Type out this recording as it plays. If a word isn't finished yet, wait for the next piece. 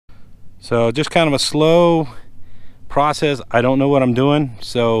So just kind of a slow process. I don't know what I'm doing,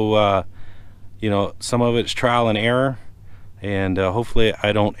 so you know, some of it's trial and error, and hopefully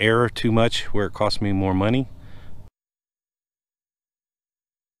I don't err too much where it costs me more money.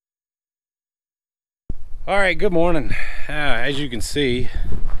 All right, good morning. As you can see,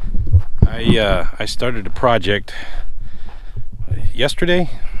 I started a project yesterday.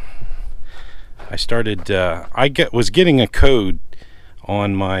 I started was getting a code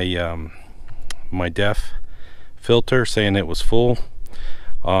on my my DEF filter saying it was full.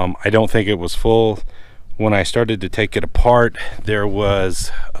 I don't think it was full. When I started to take it apart, there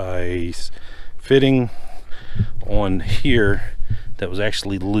was a fitting on here that was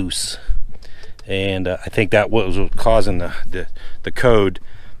actually loose, and I think that was causing the code.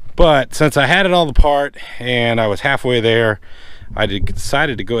 But since I had it all apart and I was halfway there, I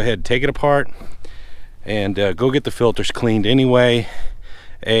decided to go ahead and take it apart and go get the filters cleaned anyway,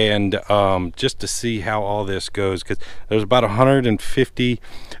 and just to see how all this goes, because there's about 150.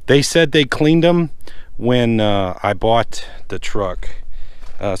 They said they cleaned them when I bought the truck,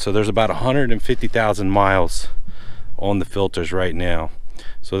 so there's about 150,000 miles on the filters right now.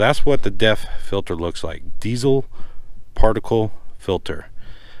 So that's what the DEF filter looks like, diesel particle filter.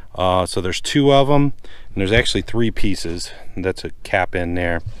 So there's two of them, and there's actually three pieces, and that's a cap in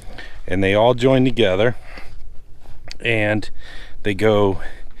there, and they all join together and they go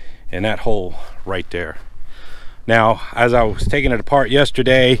in that hole right there. Now, as I was taking it apart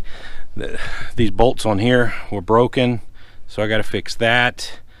yesterday, these bolts on here were broken, so I got to fix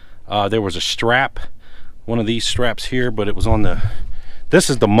that. There was a strap, one of these straps here, but it was on the, this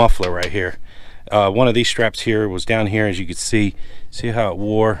is the muffler right here. One of these straps here was down here, as you can see how it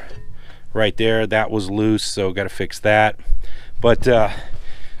wore right there. That was loose, so got to fix that. But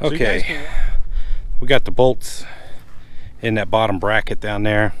okay, we got the bolts in that bottom bracket down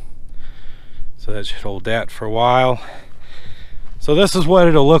there, so that should hold that for a while. So this is what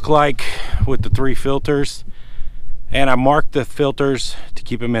it'll look like with the three filters, and I marked the filters to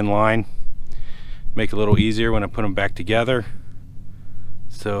keep them in line, make it a little easier when I put them back together,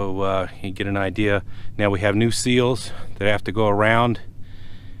 so you get an idea. Now we have new seals that have to go around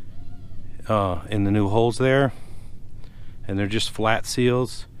in the new holes there, and they're just flat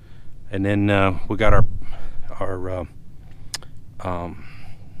seals. And then we got our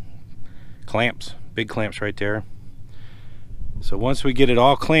clamps, big clamps right there. So once we get it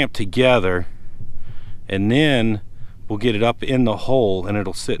all clamped together, and then we'll get it up in the hole, and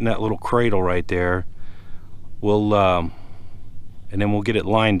it'll sit in that little cradle right there. We'll and then we'll get it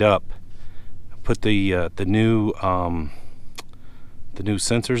lined up, put the new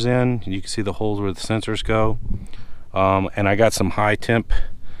sensors in. You can see the holes where the sensors go, and I got some high temp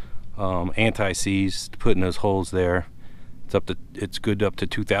anti-seize to put in those holes there. It's good up to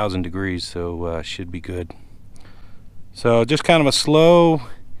 2,000 degrees, so should be good. So just kind of a slow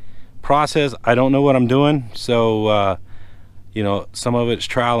process. I don't know what I'm doing, so you know, some of it's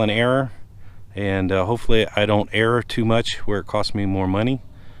trial and error, and hopefully I don't err too much where it costs me more money.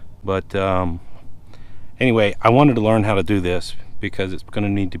 But anyway, I wanted to learn how to do this because it's going to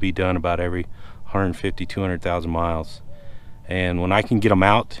need to be done about every 150-200,000 miles, and when I can get them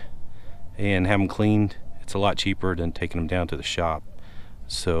out and have them cleaned, it's a lot cheaper than taking them down to the shop.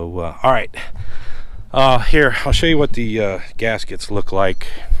 So all right, here I'll show you what the gaskets look like.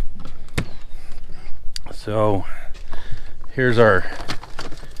 So here's our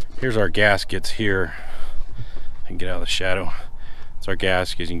gaskets here. I can get out of the shadow. It's our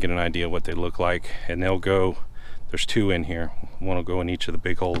gaskets. You can get an idea what they look like, and they'll go, there's two in here, one will go in each of the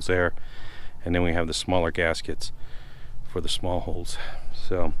big holes there, and then we have the smaller gaskets for the small holes.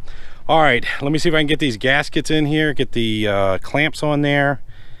 So all right, let me see if I can get these gaskets in here, get the clamps on there,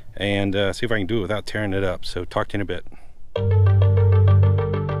 and see if I can do it without tearing it up. So talk to you in a bit.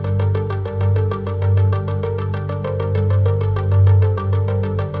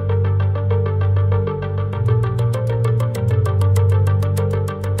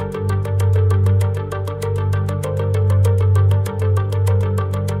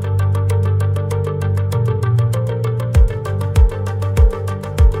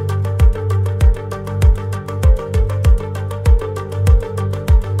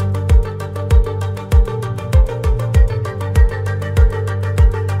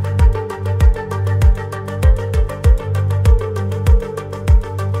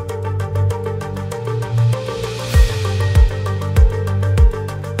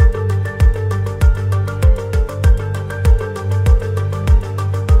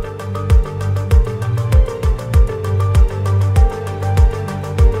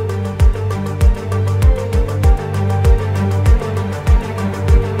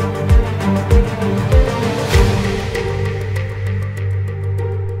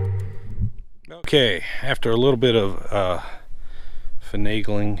 Okay, after a little bit of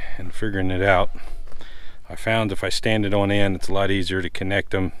finagling and figuring it out, I found if I stand it on end, it's a lot easier to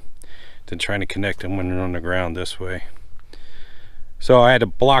connect them than trying to connect them when they're on the ground this way. So I had to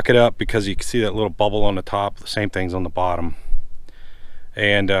block it up because you can see that little bubble on the top. The same thing's on the bottom.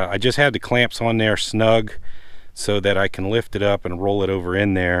 And I just had the clamps on there snug so that I can lift it up and roll it over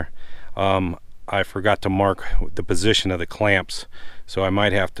in there. I forgot to mark the position of the clamps, so I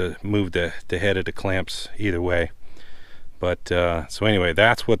might have to move the head of the clamps either way. But so anyway,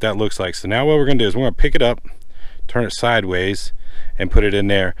 that's what that looks like. So now what we're gonna do is we're gonna pick it up, turn it sideways, and put it in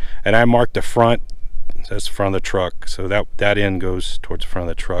there. And I marked the front, that's the front of the truck, so that end goes towards the front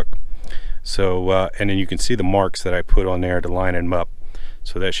of the truck. So and then you can see the marks that I put on there to line them up,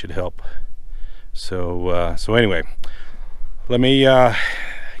 so that should help. So so anyway, let me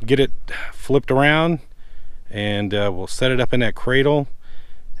get it flipped around, and we'll set it up in that cradle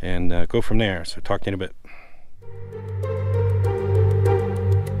and go from there. So talk to you in a bit.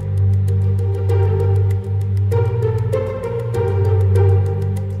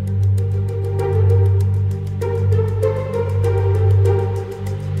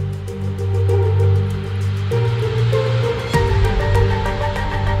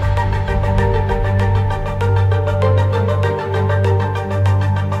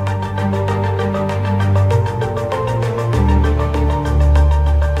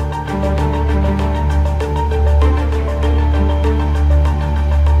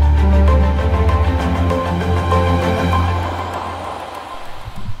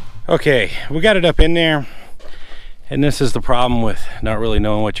 Okay, we got it up in there, and this is the problem with not really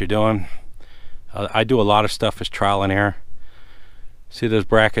knowing what you're doing. I do a lot of stuff as trial and error. See those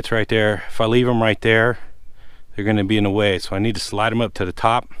brackets right there? If I leave them right there, they're going to be in the way, so I need to slide them up to the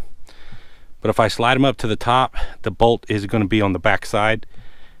top. But if I slide them up to the top, the bolt is going to be on the back side,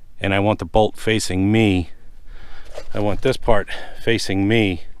 and I want the bolt facing me. I want this part facing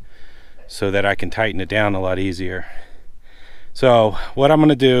me so that I can tighten it down a lot easier. So what I'm going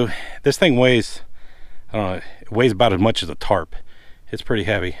to do, this thing weighs, I don't know, it weighs about as much as a tarp. It's pretty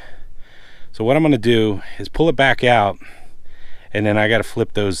heavy. So what I'm going to do is pull it back out, and then I got to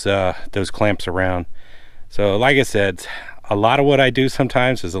flip those clamps around. So like I said, a lot of what I do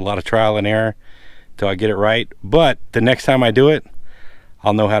sometimes is a lot of trial and error till I get it right. But the next time I do it,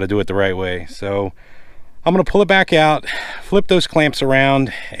 I'll know how to do it the right way. So I'm going to pull it back out, flip those clamps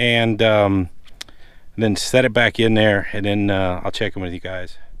around, and then set it back in there, and then I'll check in with you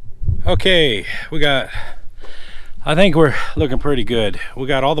guys. Okay, I think we're looking pretty good. We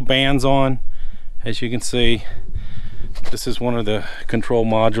got all the bands on, as you can see. This is one of the control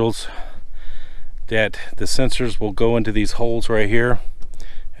modules that the sensors will go into these holes right here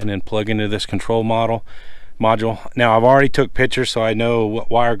and then plug into this control module. Now I've already took pictures, so I know what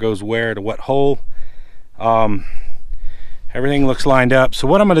wire goes where to what hole. Everything looks lined up. So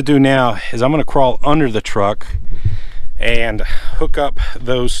what I'm going to do now is I'm going to crawl under the truck and hook up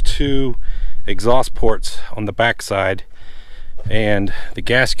those two exhaust ports on the back side, and the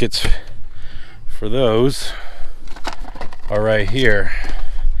gaskets for those are right here.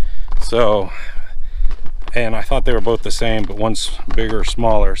 So, and I thought they were both the same, but one's bigger or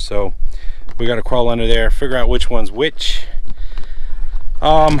smaller, so we got to crawl under there, figure out which one's which.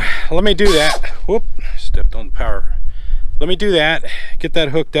 Let me do that. Whoop, stepped on the power. Let me do that, get that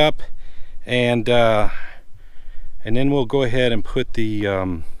hooked up, and then we'll go ahead and put the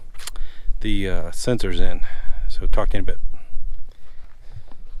sensors in. So talk to you in a bit.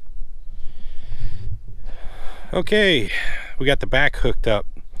 Okay, we got the back hooked up.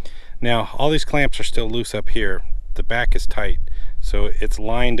 Now all these clamps are still loose up here. The back is tight, so it's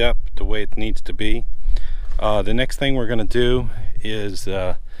lined up the way it needs to be. The next thing we're going to do is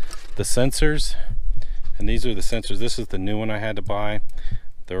the sensors. And these are the sensors. This is the new one I had to buy.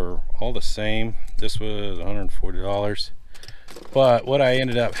 They're all the same. This was $140. But what I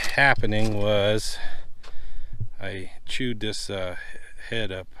ended up happening was I chewed this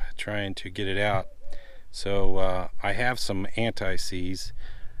head up trying to get it out. So I have some anti-seize,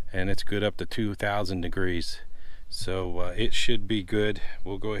 and it's good up to 2,000 degrees. So it should be good.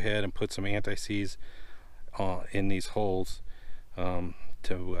 We'll go ahead and put some anti-seize in these holes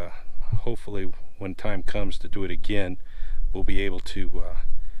to hopefully, when time comes to do it again, we'll be able to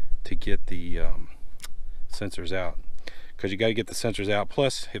get the sensors out, because you got to get the sensors out.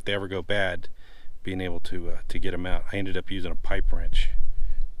 Plus, if they ever go bad, being able to get them out. I ended up using a pipe wrench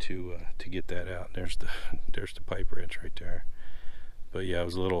to get that out. There's the pipe wrench right there. But yeah, it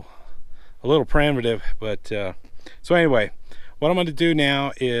was a little primitive. But so anyway, what I'm going to do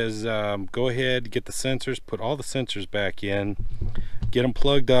now is go ahead, get the sensors, put all the sensors back in, get them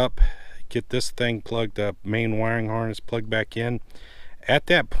plugged up, get this thing plugged up, main wiring harness plugged back in. At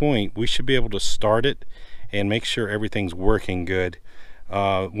that point, we should be able to start it and make sure everything's working good.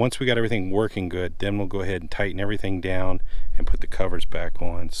 Once we got everything working good, then we'll go ahead and tighten everything down and put the covers back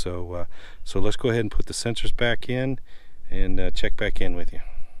on. So let's go ahead and put the sensors back in and check back in with you.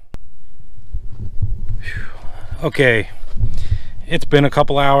 Okay, it's been a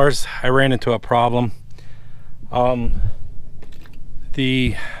couple hours. I ran into a problem.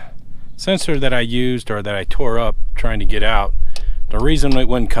 The sensor that I used, or that I tore up trying to get out, the reason it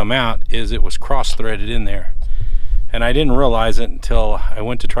wouldn't come out is it was cross-threaded in there, and I didn't realize it until I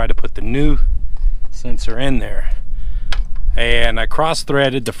went to try to put the new sensor in there, and I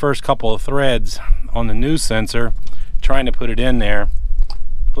cross-threaded the first couple of threads on the new sensor trying to put it in there.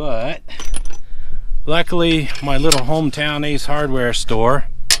 But luckily my little hometown Ace Hardware store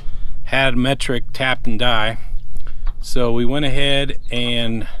had metric tap and die, so we went ahead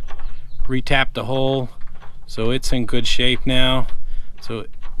and retapped the hole, so it's in good shape now, so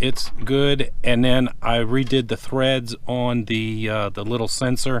it's good. And then I redid the threads on the little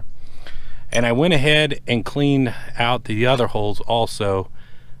sensor, and I went ahead and cleaned out the other holes also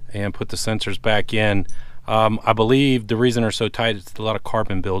and put the sensors back in. I believe the reason they're so tight is a lot of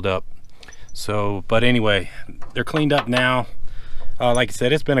carbon buildup. So, but anyway, they're cleaned up now. Like I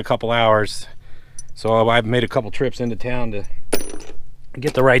said, it's been a couple hours, so I've made a couple trips into town to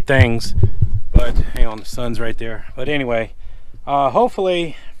get the right things. But hang on, the sun's right there. But anyway,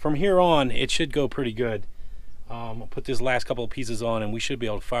 hopefully from here on it should go pretty good. I'll put this last couple of pieces on and we should be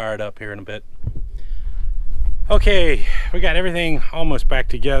able to fire it up here in a bit. Okay, we got everything almost back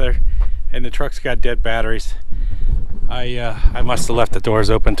together, and the truck's got dead batteries. I must have left the doors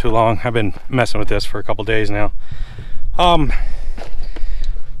open too long. I've been messing with this for a couple days now.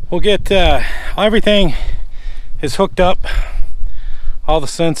 We'll get everything is hooked up, all the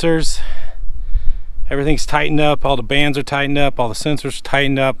sensors, everything's tightened up, all the bands are tightened up, all the sensors are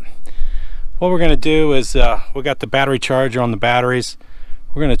tightened up. What we're going to do is we got the battery charger on the batteries.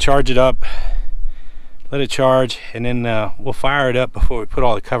 We're going to charge it up, let it charge, and then we'll fire it up before we put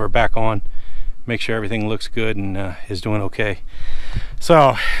all the cover back on, make sure everything looks good and is doing okay.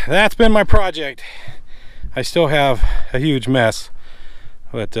 So that's been my project. I still have a huge mess,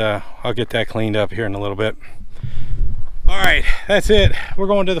 but I'll get that cleaned up here in a little bit. All right, that's it. We're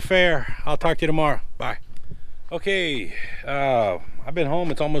going to the fair. I'll talk to you tomorrow. Bye. Okay, I've been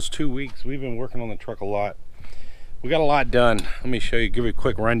home. It's almost 2 weeks. We've been working on the truck a lot. We got a lot done. Let me show you, give you a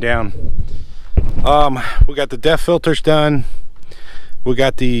quick rundown. We got the DEF filters done. We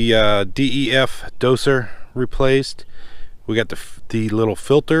got the DEF doser replaced. We got the little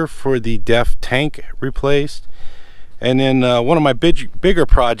filter for the DEF tank replaced. And then one of my bigger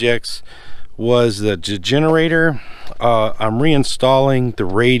projects was the generator. I'm reinstalling the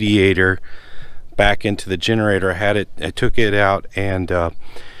radiator back into the generator. I took it out and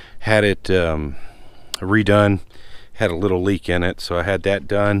had it redone. Had a little leak in it, so I had that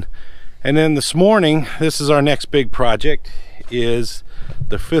done. And then this morning, this is our next big project, is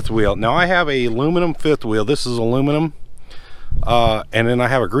the fifth wheel. Now I have a aluminum fifth wheel. This is aluminum, and then I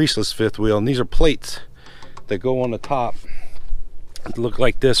have a greaseless fifth wheel, and these are plates that go on the top. It look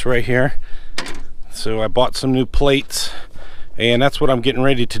like this right here. So I bought some new plates, and that's what I'm getting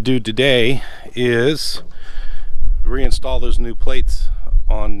ready to do today, is reinstall those new plates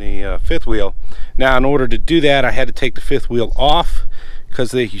on the fifth wheel. Now in order to do that, I had to take the fifth wheel off,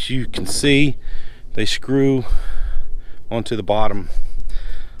 because as you can see, they screw onto the bottom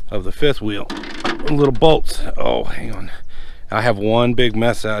of the fifth wheel. Little bolts. Oh, hang on. I have one big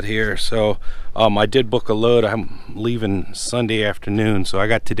mess out here. So I did book a load. I'm leaving Sunday afternoon, so I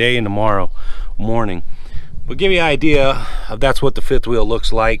got today and tomorrow morning. But give you an idea of that's what the fifth wheel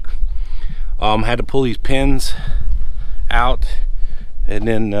looks like. Had to pull these pins out and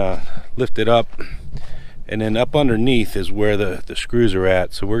then lift it up, and then up underneath is where the screws are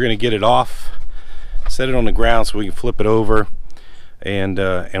at. So we're going to get it off, set it on the ground so we can flip it over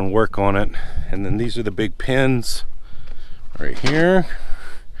and work on it. And then these are the big pins right here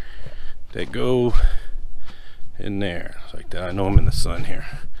that go in there like that. I know I'm in the sun here,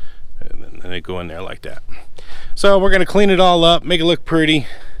 and then they go in there like that. So we're going to clean it all up, make it look pretty,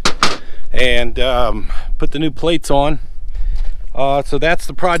 and put the new plates on. So that's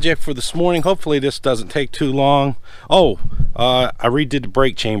the project for this morning. Hopefully this doesn't take too long. I redid the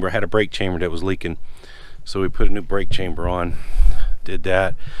brake chamber. I had a brake chamber that was leaking, so we put a new brake chamber on, did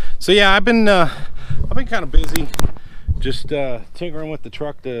that. So yeah, I've been kind of busy, just tinkering with the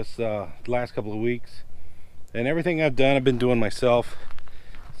truck this last couple of weeks, and everything I've done I've been doing myself.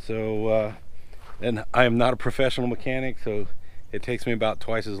 So and I am not a professional mechanic, so It takes me about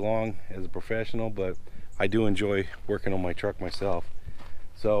twice as long as a professional, but I do enjoy working on my truck myself.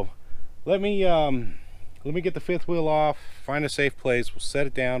 So let me get the fifth wheel off, find a safe place, we'll set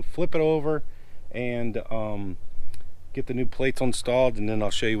it down, flip it over, and get the new plates installed, and then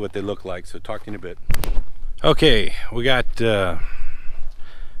I'll show you what they look like. So talk to you in a bit. Okay, we got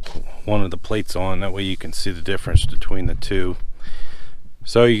one of the plates on, that way you can see the difference between the two.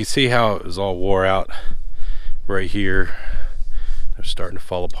 So you can see how it was all wore out right here. They're starting to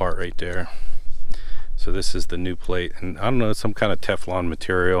fall apart right there. So this is the new plate, and I don't know, some kind of Teflon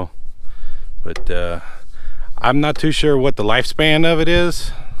material, but I'm not too sure what the lifespan of it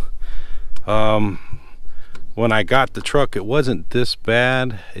is. When I got the truck, it wasn't this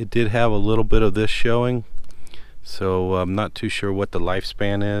bad. It did have a little bit of this showing, so I'm not too sure what the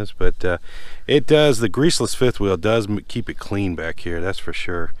lifespan is, but it does, the greaseless fifth wheel does keep it clean back here, that's for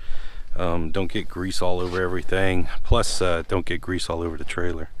sure. Don't get grease all over everything, plus don't get grease all over the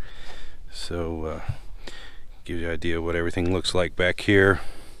trailer. So give you an idea of what everything looks like back here.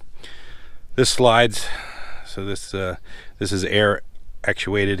 This slides, so this is air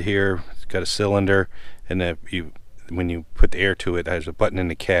actuated here. It's got a cylinder, and when you put the air to it, there's a button in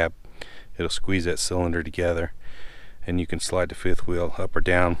the cab. It'll squeeze that cylinder together, and you can slide the fifth wheel up or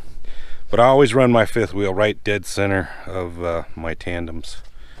down. But I always run my fifth wheel right dead center of my tandems,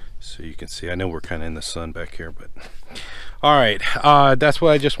 so you can see. I know we're kind of in the sun back here, but all right, that's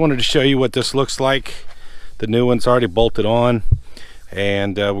what I just wanted to show you what this looks like. The new one's already bolted on,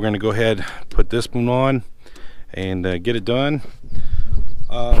 and we're going to go ahead put this one on and get it done.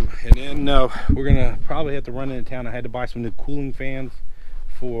 And then we're gonna probably have to run into town. I had to buy some new cooling fans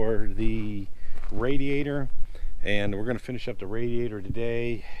for the radiator, and we're gonna finish up the radiator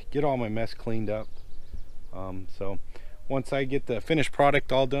today, get all my mess cleaned up. So once I get the finished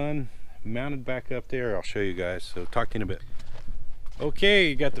product all done, mounted back up there, I'll show you guys. So talk to you in a bit.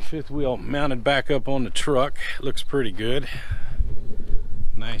 Okay, got the fifth wheel mounted back up on the truck. Looks pretty good,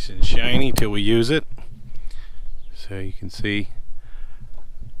 nice and shiny till we use it. So you can see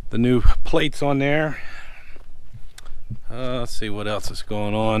the new plates on there. Let's see what else is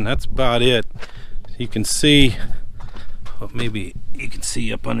going on. That's about it. You can see, well, maybe you can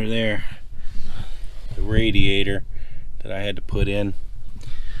see up under there, the radiator that I had to put in.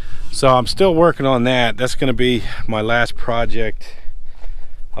 So I'm still working on that. That's going to be my last project.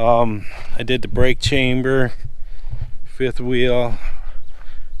 I did the brake chamber, fifth wheel,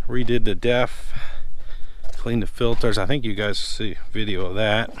 redid the def, clean the filters. I think you guys see a video of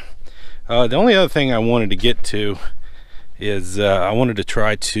that. The only other thing I wanted to get to is I wanted to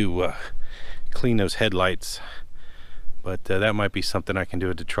try to clean those headlights, but that might be something I can do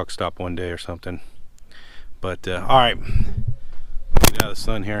at the truck stop one day or something. But all right, get out of the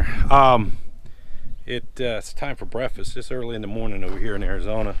sun here. It's time for breakfast. It's early in the morning over here in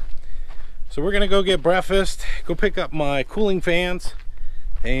Arizona, so we're gonna go get breakfast, go pick up my cooling fans,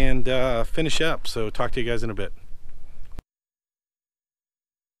 and finish up. So talk to you guys in a bit.